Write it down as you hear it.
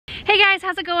Hey guys,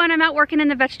 how's it going? I'm out working in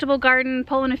the vegetable garden,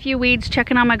 pulling a few weeds,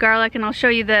 checking on my garlic, and I'll show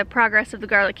you the progress of the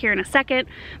garlic here in a second.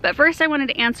 But first I wanted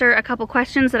to answer a couple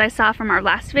questions that I saw from our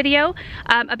last video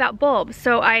about bulbs.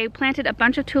 So I planted a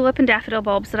bunch of tulip and daffodil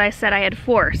bulbs that I said I had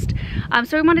forced.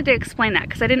 So I wanted to explain that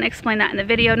because I didn't explain that in the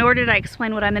video, nor did I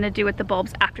explain what I'm going to do with the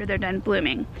bulbs after they're done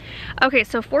blooming. Okay,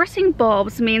 so forcing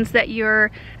bulbs means that you're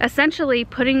essentially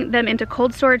putting them into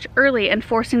cold storage early and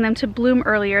forcing them to bloom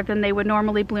earlier than they would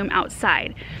normally bloom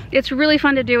outside. It's really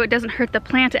fun to do. It doesn't hurt the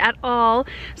plant at all.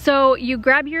 So you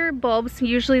grab your bulbs,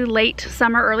 usually late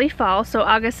summer, early fall, so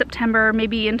August, September,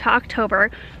 maybe into October.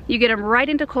 You get them right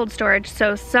into cold storage,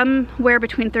 so somewhere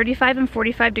between 35 and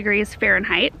 45 degrees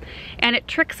Fahrenheit, and it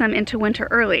tricks them into winter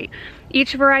early.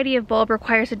 Each variety of bulb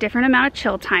requires a different amount of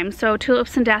chill time, so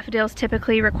tulips and daffodils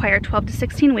typically require 12 to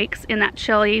 16 weeks in that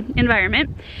chilly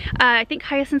environment. I think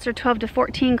hyacinths are 12 to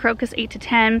 14, crocus 8 to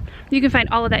 10. You can find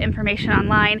all of that information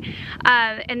online.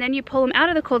 And then you pull them out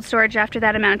of the cold storage after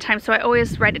that amount of time, so I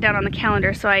always write it down on the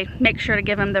calendar so I make sure to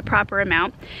give them the proper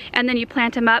amount. And then you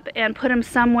plant them up and put them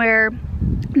somewhere,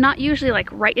 not usually like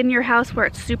right in your house where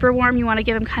it's super warm. You want to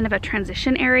give them kind of a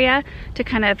transition area to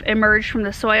kind of emerge from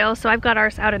the soil. So I've got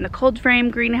ours out in the cold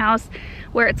frame greenhouse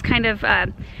where it's kind of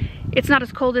it's not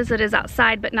as cold as it is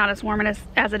outside, but not as warm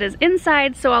as it is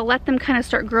inside. So I'll let them kind of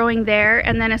start growing there,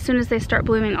 and then as soon as they start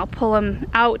blooming, I'll pull them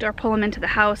out or pull them into the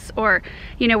house, or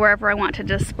you know, wherever I want to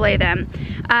display them.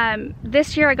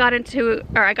 This year I got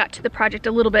to the project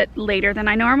a little bit later than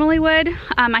I normally would.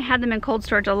 I had them in cold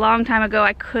storage a long time ago.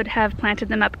 I could have planted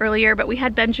them up earlier, but we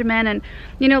had Benjamin, and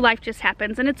you know, life just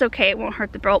happens, and it's okay. It won't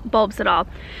hurt the bulbs at all.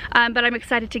 But I'm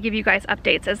excited to give you guys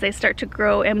updates as they start to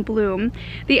grow and bloom.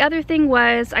 The other thing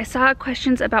was, I saw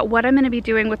questions about what I'm going to be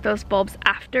doing with those bulbs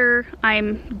after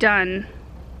I'm done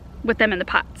with them in the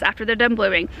pots, after they're done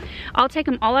blooming. I'll take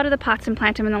them all out of the pots and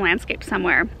plant them in the landscape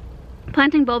somewhere.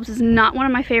 Planting bulbs is not one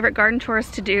of my favorite garden chores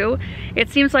to do.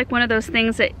 It seems like one of those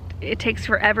things that it takes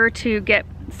forever to get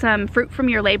some fruit from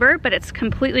your labor, but it's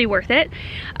completely worth it.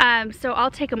 So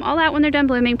I'll take them all out when they're done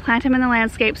blooming, plant them in the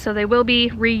landscape so they will be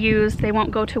reused. They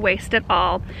won't go to waste at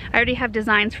all. I already have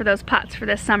designs for those pots for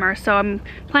this summer, so I'm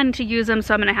planning to use them,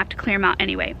 so I'm gonna have to clear them out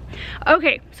anyway.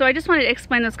 Okay, so I just wanted to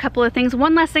explain those couple of things.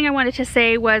 One last thing I wanted to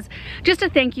say was just a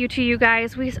thank you to you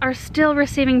guys. We are still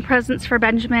receiving presents for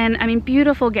Benjamin. I mean,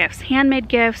 beautiful gifts, handmade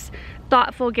gifts,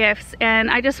 thoughtful gifts,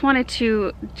 and I just wanted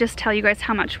to just tell you guys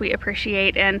how much we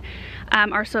appreciate and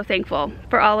are so thankful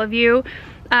for all of you.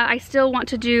 I still want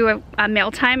to do a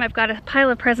mail time. I've got a pile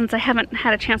of presents I haven't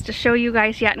had a chance to show you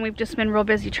guys yet, and we've just been real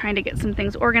busy trying to get some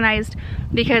things organized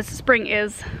because spring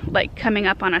is like coming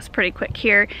up on us pretty quick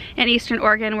here in Eastern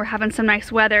Oregon. We're having some nice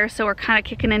weather, so we're kind of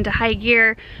kicking into high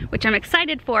gear, which I'm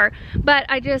excited for, but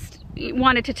I just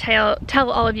wanted to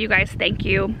tell all of you guys thank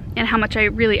you and how much I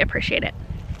really appreciate it.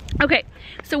 Okay,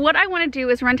 so what I want to do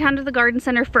is run down to the garden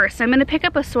center first. I'm going to pick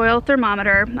up a soil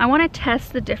thermometer. I want to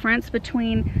test the difference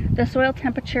between the soil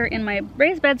temperature in my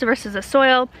raised beds versus the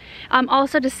soil.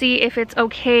 Also to see if it's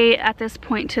okay at this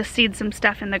point to seed some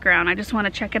stuff in the ground. I just want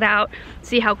to check it out,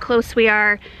 see how close we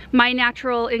are. My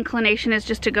natural inclination is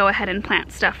just to go ahead and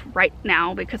plant stuff right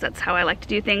now because that's how I like to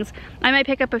do things. I might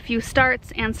pick up a few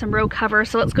starts and some row cover,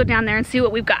 so let's go down there and see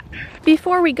what we've got.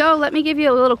 Before we go, let me give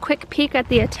you a little quick peek at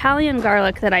the Italian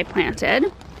garlic that I planted.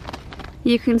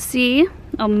 You can see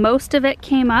most of it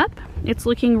came up. It's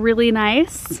looking really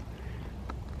nice.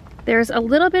 There's a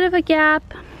little bit of a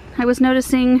gap. I was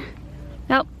noticing,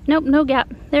 oh, nope, no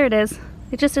gap. There it is.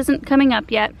 It just isn't coming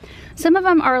up yet. Some of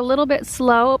them are a little bit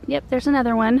slow. Yep, there's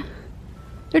another one.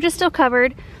 They're just still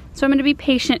covered, so I'm going to be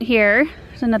patient here.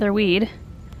 There's another weed.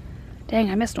 Dang,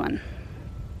 I missed one.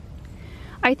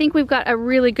 I think we've got a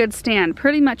really good stand,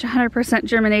 pretty much 100%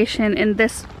 germination in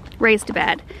this raised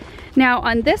bed. Now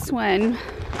on this one,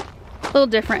 a little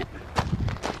different.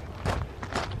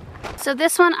 So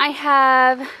this one I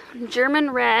have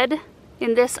German red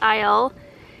in this aisle,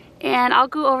 and I'll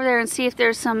go over there and see if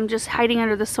there's some just hiding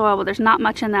under the soil, but there's not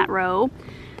much in that row.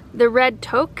 The red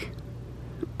tauque,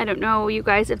 I don't know, you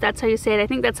guys, if that's how you say it. I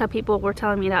think that's how people were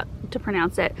telling me to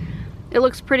pronounce it. It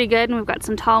looks pretty good, and we've got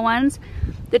some tall ones.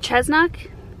 The chestnut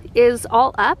is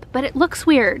all up, but it looks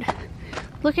weird.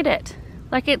 Look at it.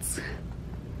 Like it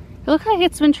looks like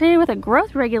it's been treated with a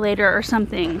growth regulator or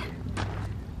something.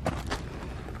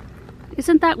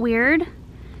 Isn't that weird?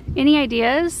 Any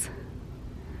ideas?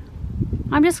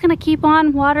 I'm just gonna keep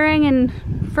on watering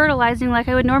and fertilizing like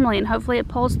I would normally, and hopefully it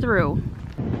pulls through.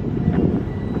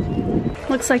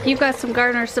 Looks like you've got some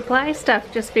gardener supply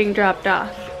stuff just being dropped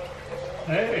off.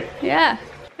 Hey. Yeah.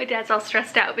 My dad's all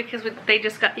stressed out because they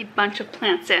just got a bunch of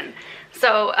plants in.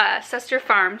 So Sester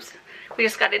Farms, We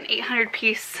just got an 800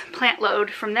 piece plant load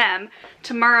from them.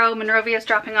 Tomorrow Monrovia is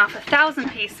dropping off a 1,000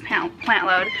 piece plant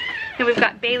load. And we've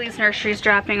got Bailey's Nurseries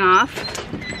dropping off.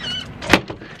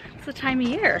 It's the time of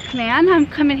year, man. I'm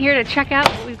coming here to check out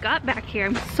what we've got back here.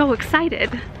 I'm so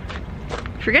excited.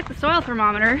 Forget the soil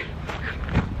thermometer.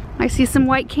 I see some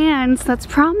white cans. That's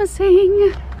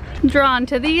promising. I'm drawn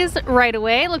to these right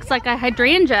away. Looks like a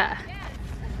hydrangea.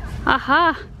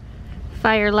 Aha.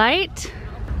 Firelight.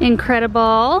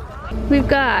 Incredible. We've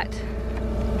got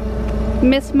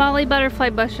Miss Molly butterfly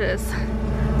bushes.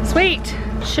 Sweet.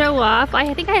 Show off.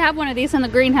 I think I have one of these in the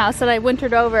greenhouse that I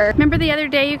wintered over. Remember the other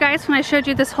day, you guys, when I showed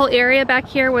you this whole area back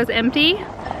here was empty?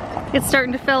 It's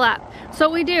starting to fill up. So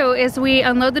what we do is we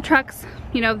unload the trucks,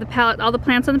 you know, the pallet, all the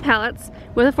plants on the pallets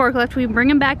with a forklift. We bring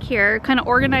them back here, kind of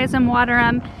organize them, water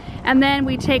them, and then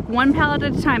we take one pallet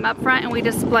at a time up front and we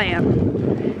display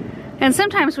them. And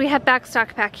sometimes we have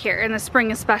backstock back here in the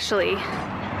spring especially.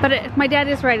 But my dad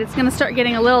is right, it's gonna start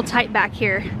getting a little tight back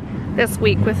here this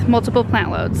week with multiple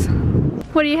plant loads.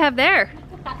 What do you have there?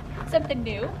 Something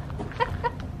new.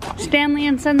 Stanley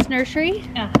and Sons Nursery.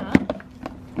 Uh-huh.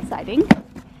 Exciting.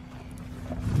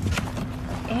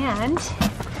 And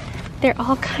they're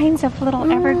all kinds of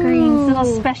little evergreens, little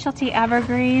specialty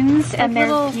evergreens, and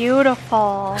they're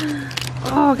beautiful.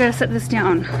 Oh, gotta set this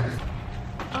down.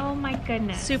 Oh my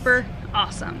goodness. Super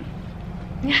awesome.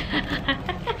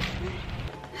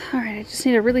 All right, I just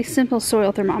need a really simple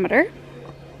soil thermometer.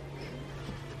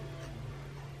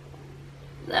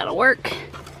 That'll work.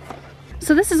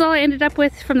 So this is all I ended up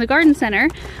with from the garden center.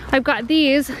 I've got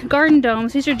these garden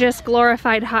domes. These are just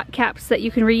glorified hot caps that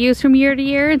you can reuse from year to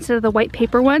year instead of the white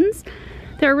paper ones.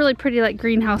 They're a really pretty like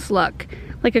greenhouse look,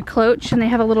 like a cloche, and they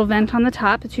have a little vent on the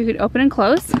top that you could open and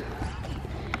close.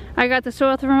 I got the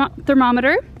soil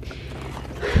thermometer.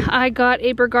 I got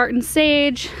a Bergarten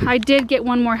sage. I did get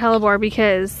one more hellebore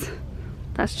because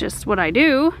that's just what I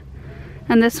do.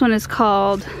 And this one is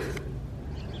called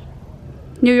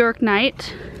New York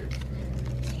Night.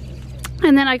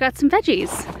 And then I got some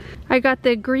veggies. I got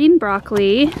the green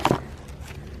broccoli,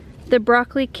 the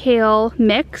broccoli kale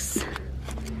mix,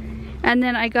 and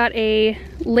then I got a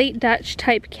late Dutch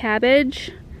type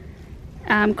cabbage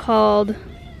called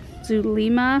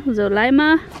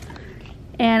Zolima,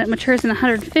 and it matures in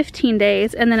 115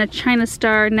 days, and then a China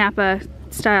Star Napa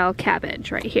style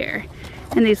cabbage right here.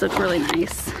 And these look really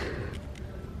nice.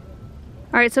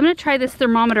 All right, so I'm gonna try this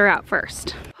thermometer out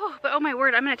first. But oh my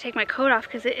word, I'm gonna take my coat off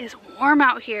because it is warm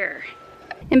out here.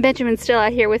 And Benjamin's still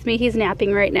out here with me. He's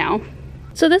napping right now.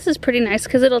 So this is pretty nice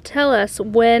because it'll tell us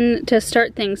when to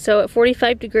start things. So at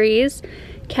 45 degrees,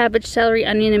 cabbage, celery,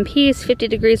 onion, and peas, 50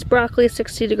 degrees broccoli,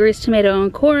 60 degrees tomato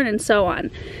and corn, and so on.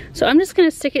 So I'm just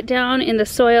gonna stick it down in the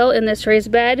soil in this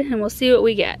raised bed and we'll see what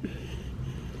we get.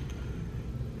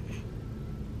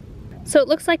 So it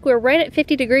looks like we're right at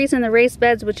 50 degrees in the raised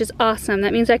beds, which is awesome.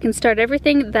 That means I can start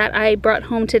everything that I brought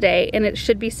home today and it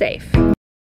should be safe.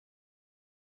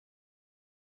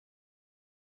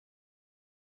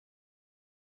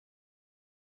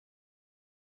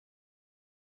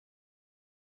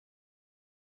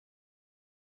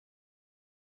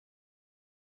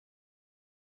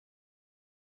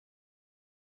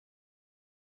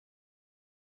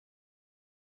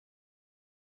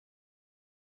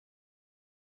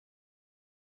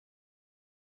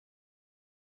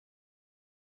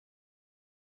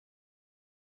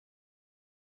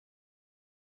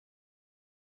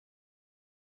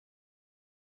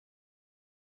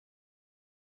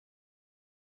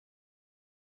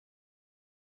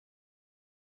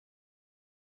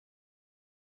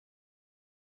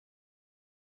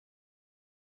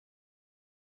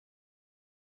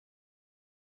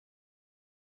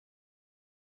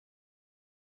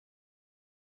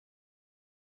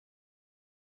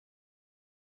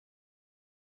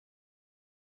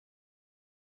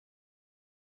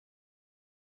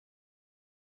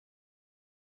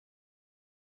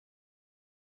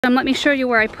 Let me show you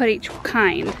where I put each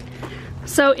kind.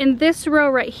 So in this row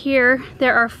right here,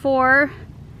 there are 4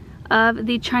 of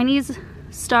the China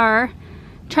Star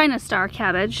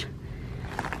cabbage.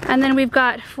 And then we've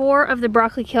got 4 of the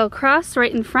broccoli kale cross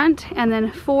right in front, and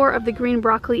then 4 of the green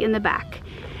broccoli in the back.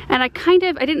 And I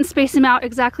didn't space them out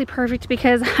exactly perfect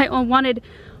because I wanted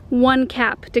one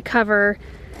cap to cover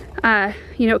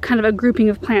you know, kind of a grouping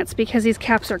of plants because these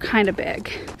caps are kind of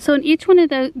big. So in each one of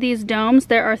these domes,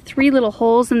 there are 3 little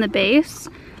holes in the base.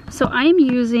 So I'm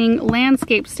using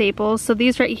landscape staples. So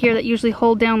these right here that usually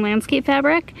hold down landscape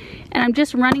fabric. And I'm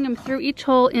just running them through each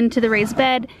hole into the raised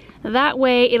bed. That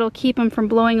way it'll keep them from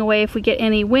blowing away if we get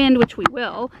any wind, which we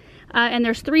will. and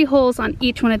there's 3 holes on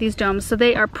each one of these domes, so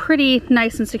they are pretty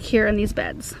nice and secure in these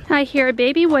beds. I hear a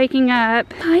baby waking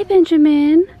up. Hi,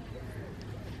 Benjamin.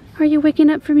 Are you waking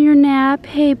up from your nap?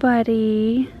 Hey,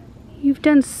 buddy. You've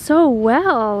done so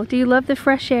well. Do you love the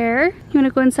fresh air? You want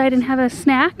to go inside and have a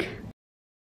snack?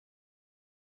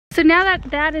 So now that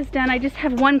that is done, I just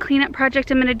have one cleanup project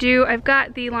I'm gonna do. I've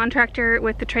got the lawn tractor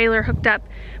with the trailer hooked up,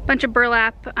 a bunch of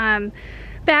burlap,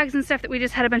 bags and stuff that we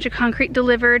just had a bunch of concrete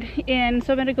delivered in.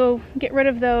 So I'm gonna go get rid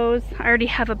of those. I already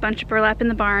have a bunch of burlap in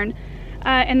the barn.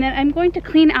 And then I'm going to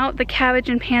clean out the cabbage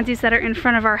and pansies that are in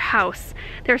front of our house.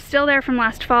 They're still there from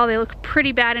last fall. They look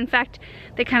pretty bad. In fact,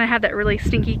 they kind of have that really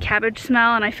stinky cabbage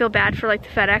smell, and I feel bad for like the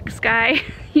FedEx guy,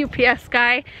 UPS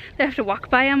guy. They have to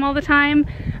walk by them all the time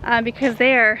because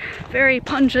they are very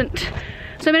pungent.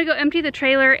 So I'm gonna go empty the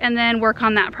trailer and then work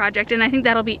on that project, and I think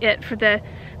that'll be it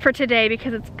for today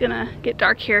because it's gonna get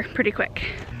dark here pretty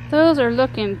quick. Those are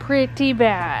looking pretty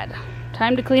bad.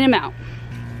 Time to clean them out.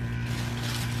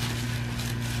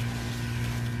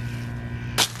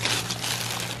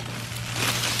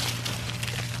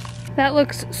 That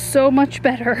looks so much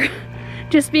better,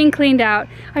 just being cleaned out.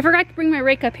 I forgot to bring my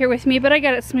rake up here with me, but I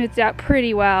got it smoothed out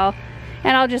pretty well.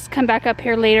 And I'll just come back up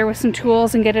here later with some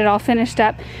tools and get it all finished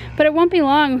up. But it won't be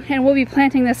long, and we'll be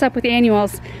planting this up with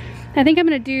annuals. I think I'm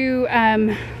gonna do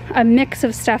a mix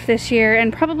of stuff this year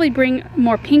and probably bring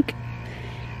more pink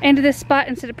into this spot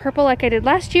instead of purple like I did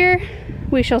last year.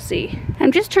 We shall see.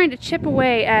 I'm just trying to chip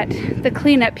away at the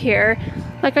cleanup here.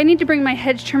 Like, I need to bring my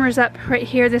hedge trimmers up right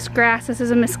here. This grass, this is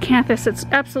a miscanthus. It's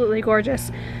absolutely gorgeous.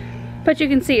 But you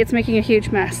can see it's making a huge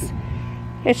mess.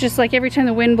 It's just like every time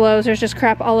the wind blows, there's just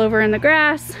crap all over in the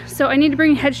grass. So I need to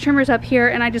bring hedge trimmers up here,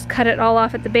 and I just cut it all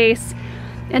off at the base.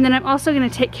 And then I'm also gonna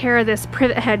take care of this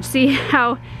privet hedge. See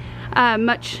how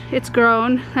much it's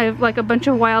grown? I have like a bunch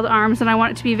of wild arms, and I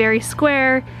want it to be very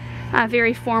square,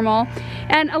 very formal.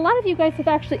 And a lot of you guys have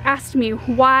actually asked me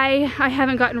why I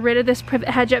haven't gotten rid of this privet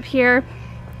hedge up here.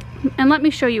 And let me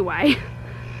show you why.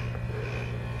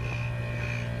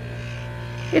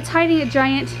 It's hiding a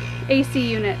giant AC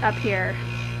unit up here.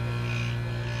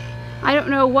 I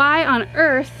don't know why on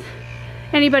earth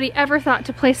anybody ever thought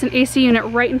to place an AC unit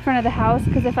right in front of the house,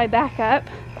 because if I back up,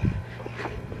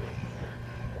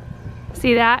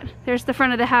 see that? There's the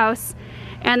front of the house,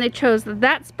 and they chose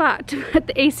that spot to put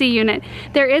the AC unit.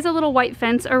 There is a little white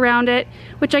fence around it,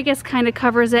 which I guess kind of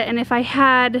covers it, and if I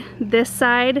had this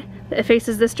side that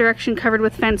faces this direction covered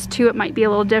with fence too, it might be a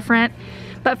little different.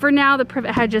 But for now, the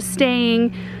privet hedge is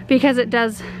staying because it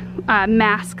does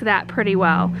mask that pretty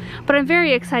well. But I'm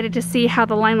very excited to see how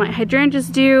the limelight hydrangeas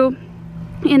do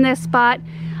in this spot.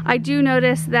 I do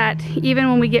notice that even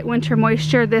when we get winter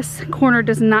moisture, this corner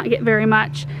does not get very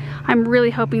much. I'm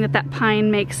really hoping that that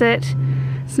pine makes it.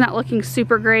 It's not looking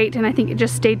super great, and I think it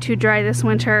just stayed too dry this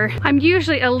winter. I'm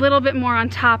usually a little bit more on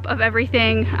top of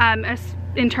everything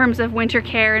in terms of winter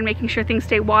care and making sure things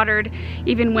stay watered,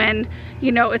 even when,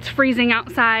 you know, it's freezing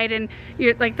outside and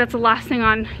you're like, that's the last thing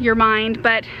on your mind.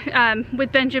 But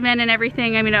with Benjamin and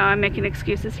everything, I mean, I'm making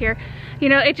excuses here. You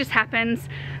know, it just happens,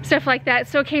 stuff like that.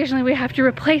 So occasionally we have to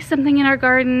replace something in our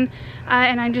garden,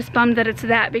 and I'm just bummed that it's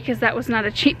that, because that was not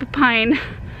a cheap pine.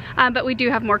 But we do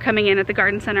have more coming in at the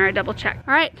garden center. I double checked.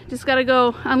 All right, just gotta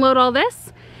go unload all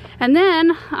this, and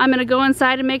then I'm gonna go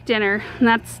inside and make dinner. And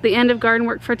that's the end of garden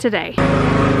work for today.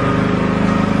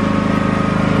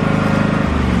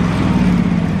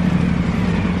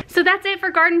 So that's it for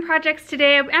garden projects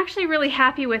today. I'm actually really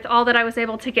happy with all that I was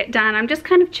able to get done. I'm just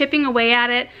kind of chipping away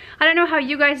at it. I don't know how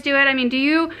you guys do it. I mean, do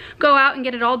you go out and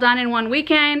get it all done in one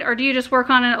weekend, or do you just work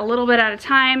on it a little bit at a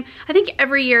time? I think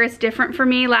every year is different for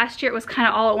me. Last year it was kind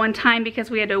of all at one time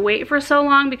because we had to wait for so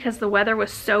long because the weather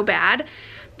was so bad.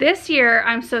 This year,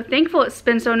 I'm so thankful it's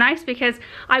been so nice, because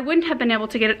I wouldn't have been able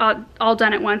to get it all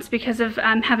done at once because of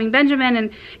having Benjamin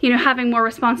and, you know, having more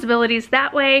responsibilities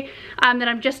that way, that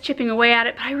I'm just chipping away at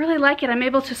it. But I really like it. I'm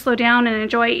able to slow down and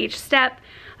enjoy each step,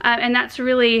 and that's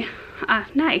really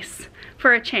nice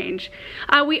for a change.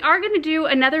 We are going to do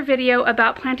another video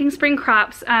about planting spring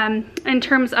crops in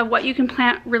terms of what you can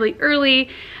plant really early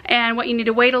and what you need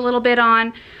to wait a little bit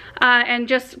on. And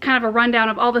just kind of a rundown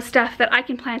of all the stuff that I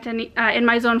can plant in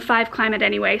my Zone 5 climate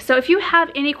anyway. So if you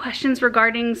have any questions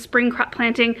regarding spring crop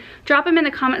planting, drop them in the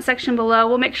comment section below.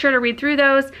 We'll make sure to read through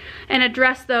those and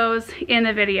address those in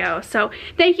the video. So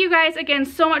thank you guys again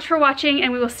so much for watching,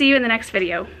 and we will see you in the next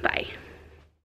video. Bye.